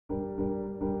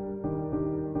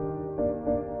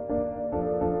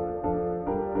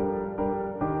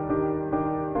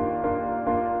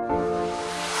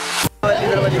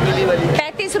वाली पीली वाली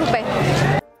 35 रुपए।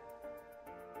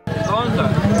 कौन सा?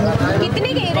 कितने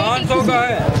के? 500 का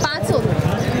है। 500,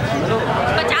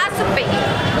 50 रुपए की,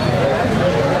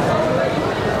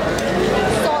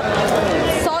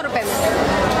 100 रुपए में।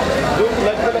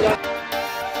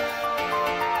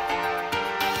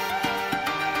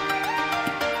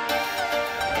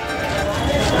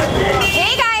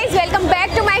 Hey guys, welcome back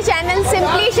to my channel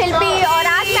simply शिल्पी। और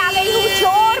आज मैं आ गई हूँ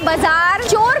चोर बाजार।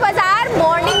 चोर बाजार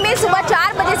मॉर्निंग में सुबह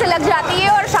 4 बजे से लग जाती है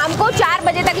और शाम को 4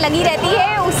 बजे तक लगी रहती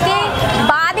है। उसके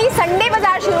बाद ही संडे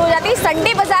बाजार शुरू हो जाती है।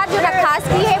 संडे बाजार जो नखास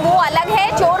की है वो अलग है,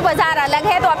 चोर बाजार अलग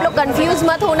है, तो आप लोग कंफ्यूज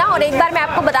मत होना। और एक बार मैं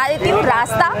आपको बता देती हूँ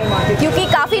रास्ता, क्योंकि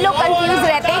काफ़ी लोग कंफ्यूज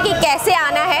रहते हैं कि कैसे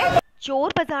आना है।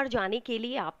 चोर बाजार जाने के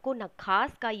लिए आपको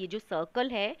नखास का ये जो सर्कल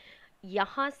है,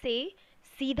 यहाँ से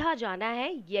सीधा जाना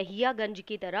है यहियागंज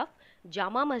की तरफ।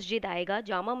 जामा मस्जिद आएगा,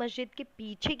 जामा मस्जिद के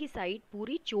पीछे की साइड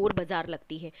पूरी चोर बाजार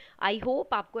लगती है। आई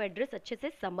होप आपको एड्रेस अच्छे से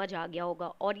समझ आ गया होगा।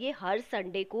 और ये हर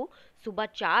संडे को सुबह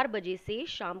 4 बजे से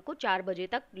शाम को 4 बजे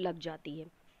तक लग जाती है।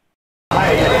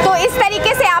 तो इस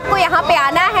तरीके से आपको यहाँ पे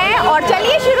आना है। और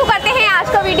चलिए शुरू करते हैं आज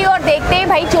का वीडियो और देखते हैं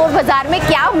भाई चोर बाजार में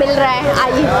क्या मिल रहा है।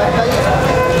 आइए।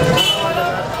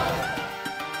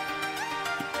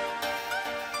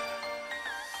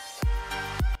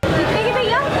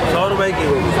 की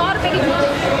 100 रुपए की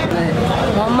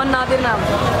मोहम्मद नादिर नाम।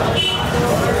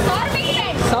 100 रुपए की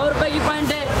पैंट, 100 रुपए की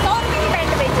पैंट है। 100 रुपए की पैंट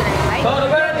बेच रहे हैं भाई। 100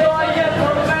 रुपए तो आइए, 100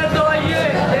 रुपए तो आइए,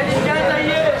 क्या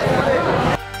चाहिए?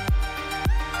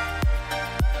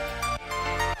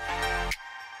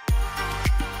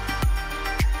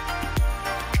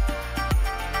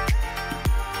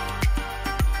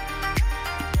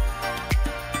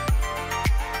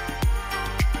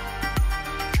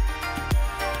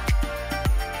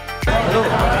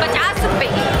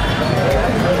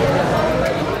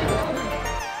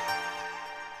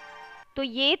 तो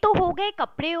ये तो हो गए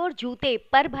कपड़े और जूते,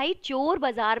 पर भाई चोर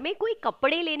बाजार में कोई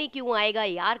कपड़े लेने क्यों आएगा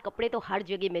यार? कपड़े तो हर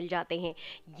जगह मिल जाते हैं।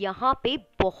 यहाँ पे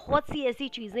बहुत सी ऐसी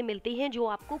चीज़ें मिलती हैं जो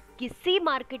आपको किसी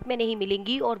मार्केट में नहीं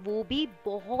मिलेंगी, और वो भी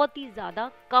बहुत ही ज़्यादा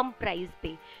कम प्राइस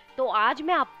पे। तो आज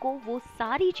मैं आपको वो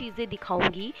सारी चीज़ें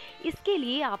दिखाऊंगी। इसके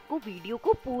लिए आपको वीडियो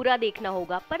को पूरा देखना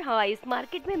होगा। पर हाँ, इस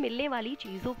मार्केट में मिलने वाली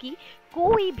चीज़ों की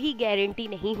कोई भी गारंटी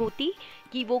नहीं होती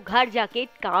कि वो घर जाके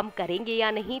काम करेंगे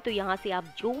या नहीं। तो यहाँ से आप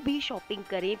जो भी शॉपिंग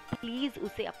करें, प्लीज़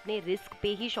उसे अपने रिस्क पे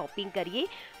ही शॉपिंग करिए।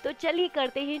 तो चलिए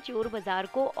करते हैं चोर बाज़ार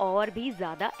को और भी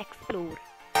ज़्यादा एक्सप्लोर।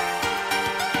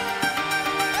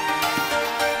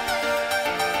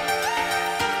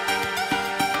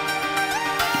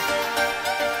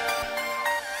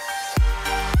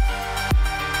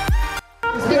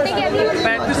 कितने के अभी?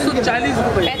 3540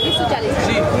 रुपए। 3540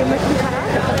 जी।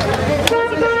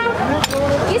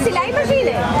 ये सिलाई मशीन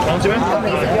है।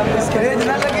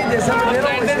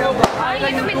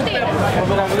 ये तो मिलते हैं।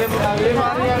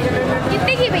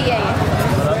 कितने की भैया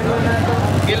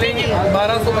ये लेंगे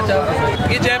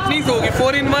 1250। ये जैपनीज होगी,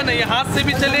 4 in 1 है। ये हाथ से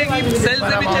भी चलेगी, सेल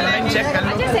से भी चलेगी। अच्छा,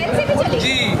 सेल से भी चलेगी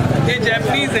जी, ये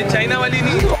जैपनीज है, चाइना वाली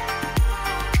नहीं।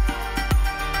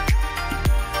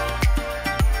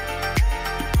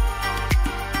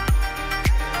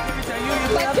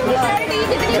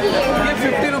 ये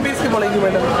 50 रुपीज़ की पड़ेगी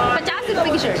मैडम। 50 रुपए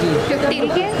की शर्ट, 50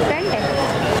 रुपए पैंट है।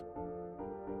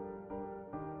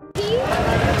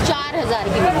 4000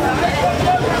 की मिलेगी।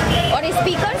 और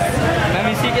स्पीकर्स मैम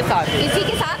इसी के साथ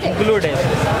है, इंक्लूड है।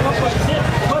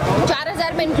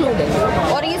 4000 में इंक्लूड है।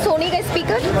 और ये सोनी का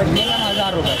स्पीकर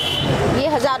 1000 रुपए। ये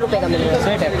 1000 रुपए का मिलेगा।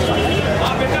 सेट है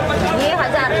ये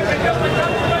 1000 रुपए।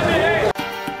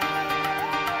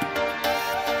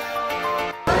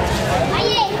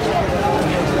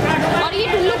 और ये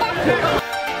टुल्लू का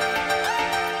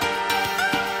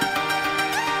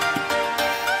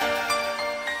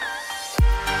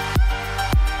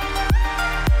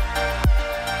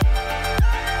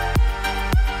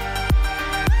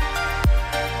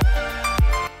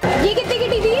ये कितने की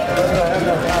टीवी?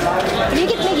 ये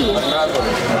कितने की है?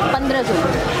 1500।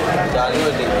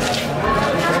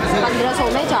 1500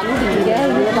 में चालू टीवी है।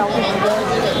 ये बताओ,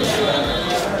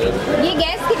 ये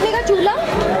गैस कितने का चूल्हा?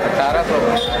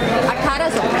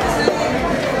 1800।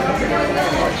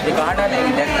 ये कहाँ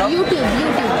डालेंगे? यूट्यूब।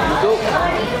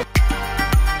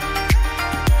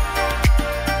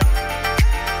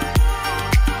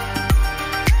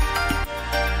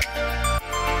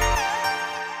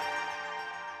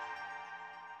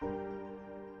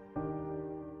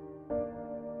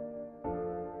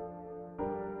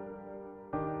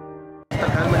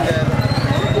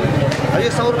 ये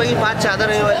 100 रुपए की 5 चादर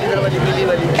है वाली, इधर वाली पीली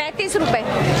वाली 35 रुपए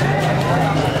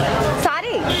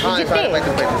सारे। हाँ, जितने 35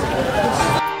 रुपए।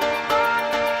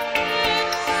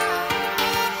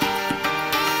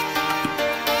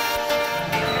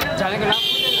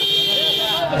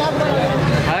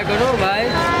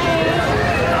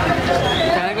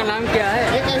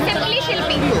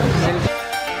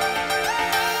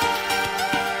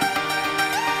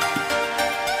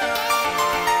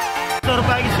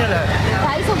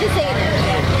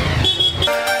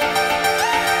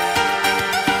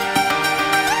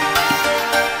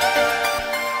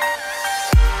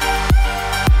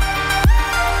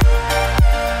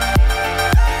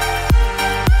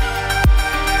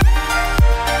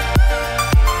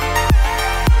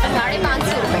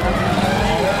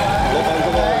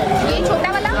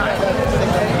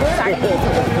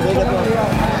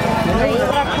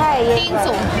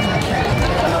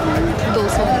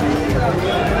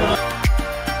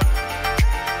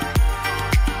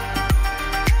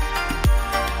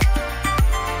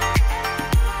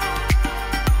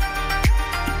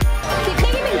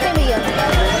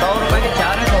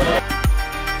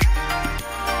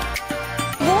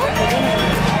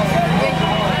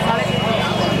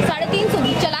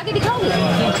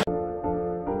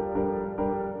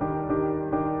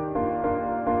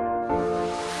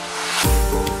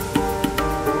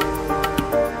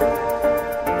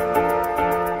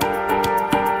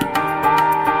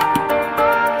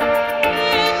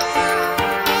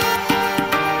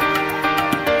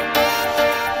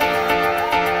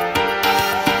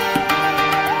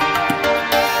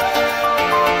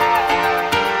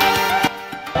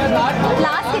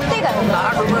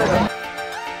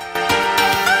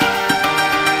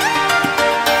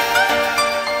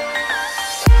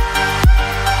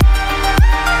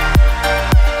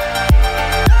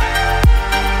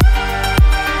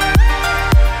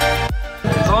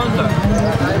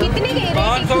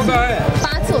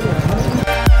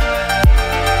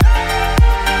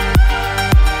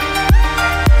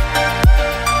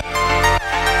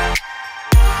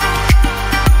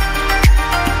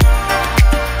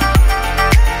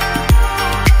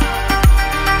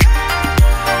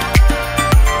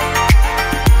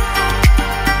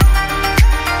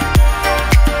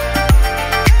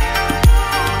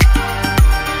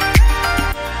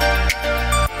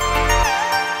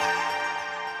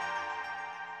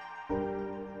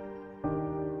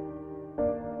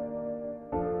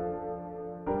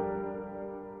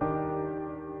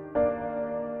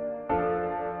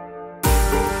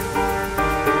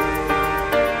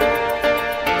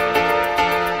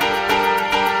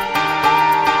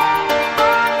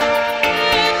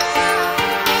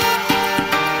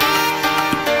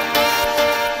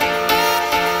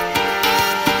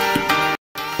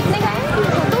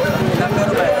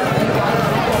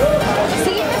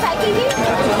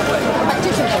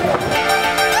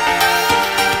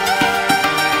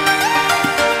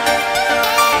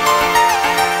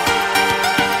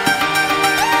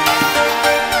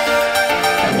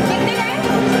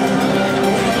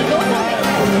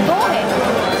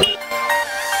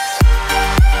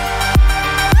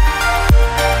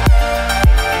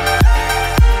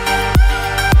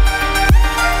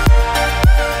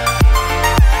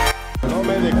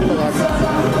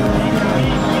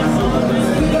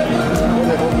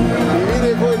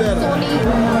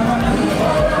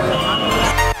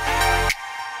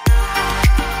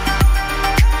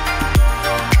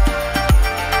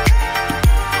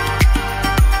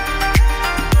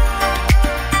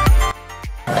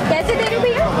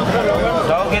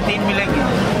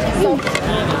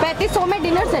 3500 में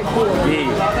डिनर सेट।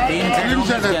 तीन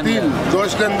सेट है, 3 जो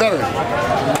इसके अंदर है।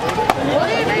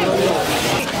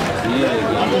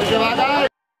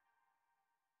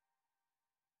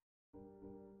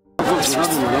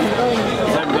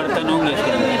 बर्तन होंगे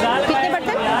इसके अंदर। कितने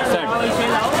बर्तन?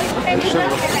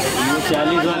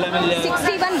 40 वाला मिल जाएगा।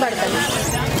 61 बर्तन।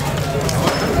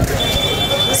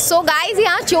 सो गाइज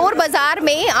यहाँ चोर बाज़ार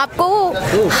में आपको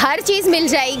हर चीज़ मिल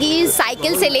जाएगी,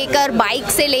 साइकिल से लेकर बाइक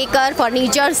से लेकर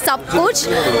फर्नीचर सब कुछ।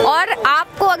 और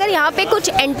आपको अगर यहाँ पे कुछ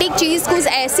एंटीक चीज़, कुछ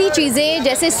ऐसी चीज़ें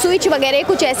जैसे स्विच वगैरह,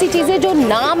 कुछ ऐसी चीज़ें जो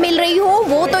ना मिल रही हो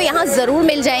वो तो यहाँ ज़रूर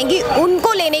मिल जाएंगी।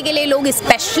 उनको लेने के लिए लोग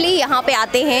स्पेशली यहाँ पे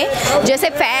आते हैं। जैसे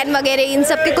फ़ैन वगैरह इन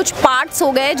सब के कुछ पार्ट्स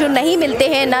हो गए जो नहीं मिलते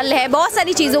हैं, नल है, बहुत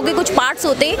सारी चीज़ों के कुछ पार्ट्स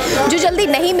होते हैं जो जल्दी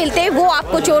नहीं मिलते, वो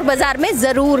आपको चोर बाज़ार में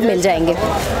ज़रूर मिल जाएंगे।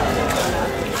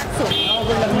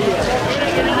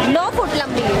 9 फुट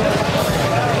लंबी है।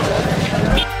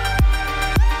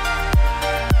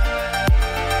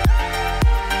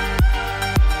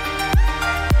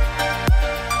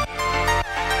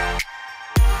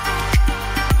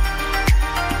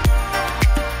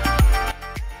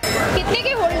 कितने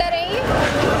के होल्डर है ये?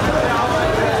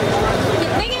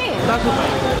 कितने के हैं? 10 रुपए।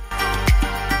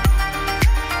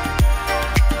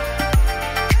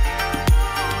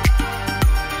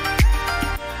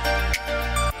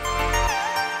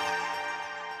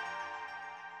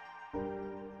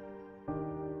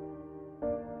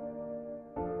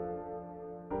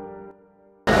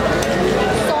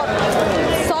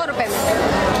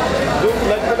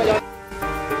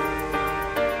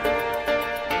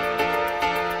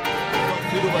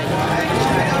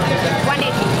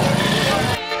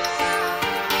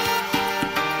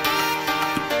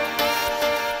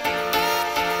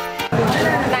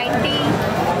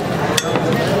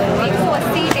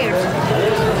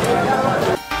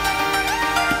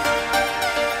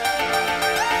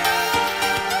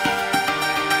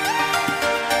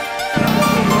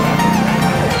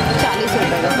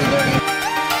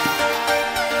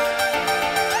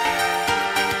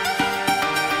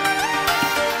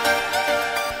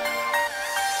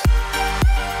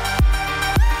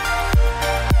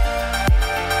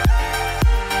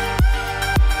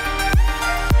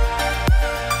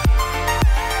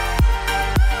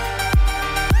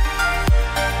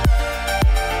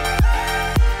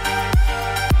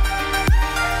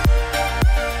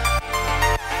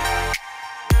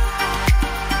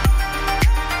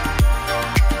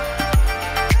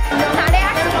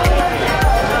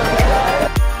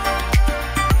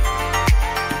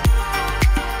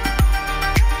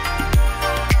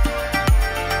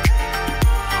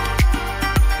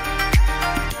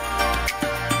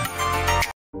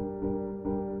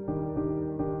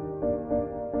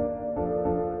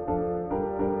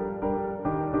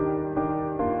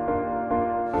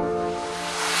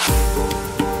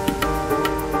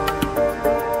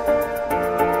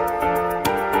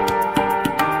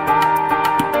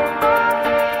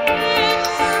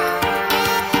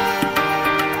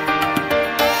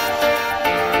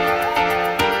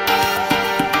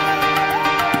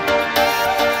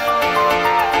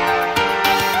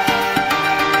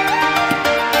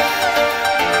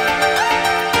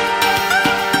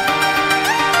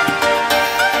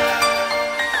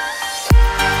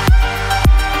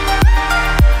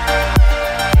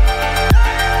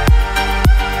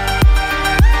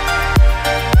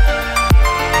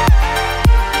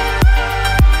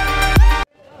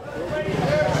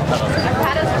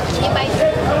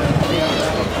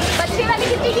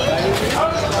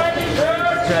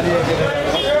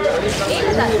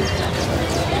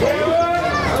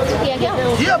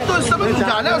 ये अब तो इस समय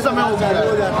जाने का समय हो गया है।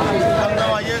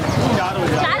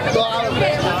 4 बजे।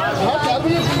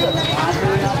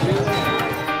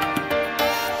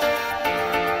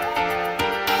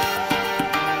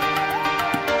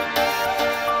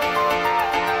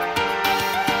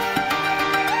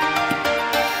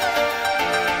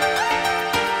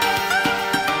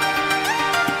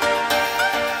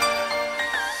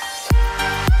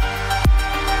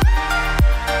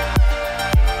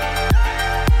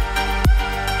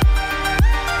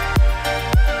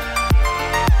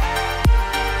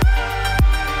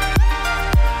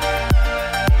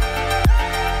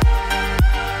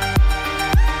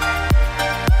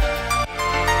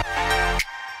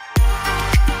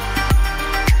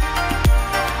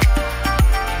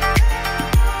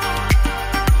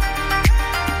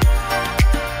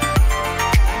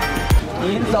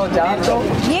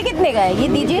 ये कितने का है? ये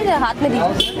दीजिए, हाथ में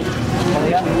दीजिए।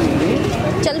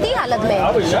 चलती हालत में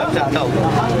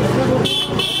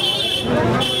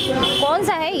कौन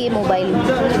सा है ये मोबाइल?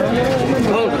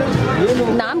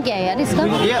 नाम क्या है यार इसका?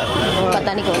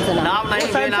 पता नहीं कौन सा नाम है।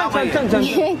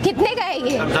 कितने का है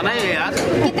ये?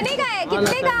 कितने का है?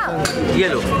 कितने का? ये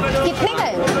लो। कितने का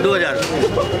है? 2000।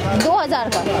 2000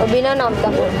 का और बिना नाम का।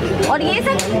 और ये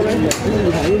सब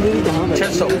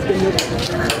 600। 600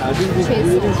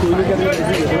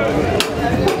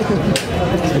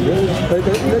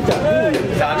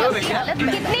 कितने की है?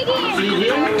 कितने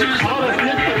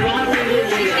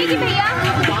की भैया?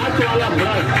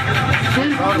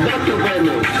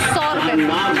 100 रुपए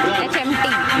HMT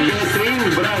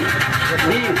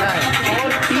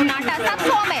टमाटर सब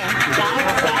 100 में।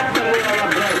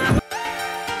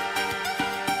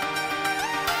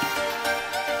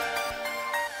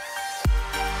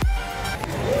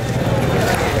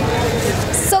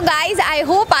 सो गाइज आई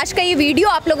होप आज का ये वीडियो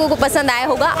आप लोगों को पसंद आया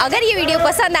होगा। अगर ये वीडियो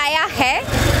पसंद आया है,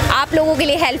 आप लोगों के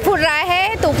लिए हेल्पफुल रहा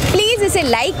है, तो प्लीज़ इसे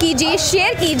लाइक कीजिए,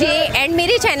 शेयर कीजिए एंड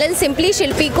मेरे चैनल सिंपली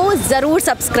शिल्पी को ज़रूर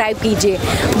सब्सक्राइब कीजिए।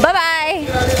 Bye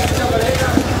bye.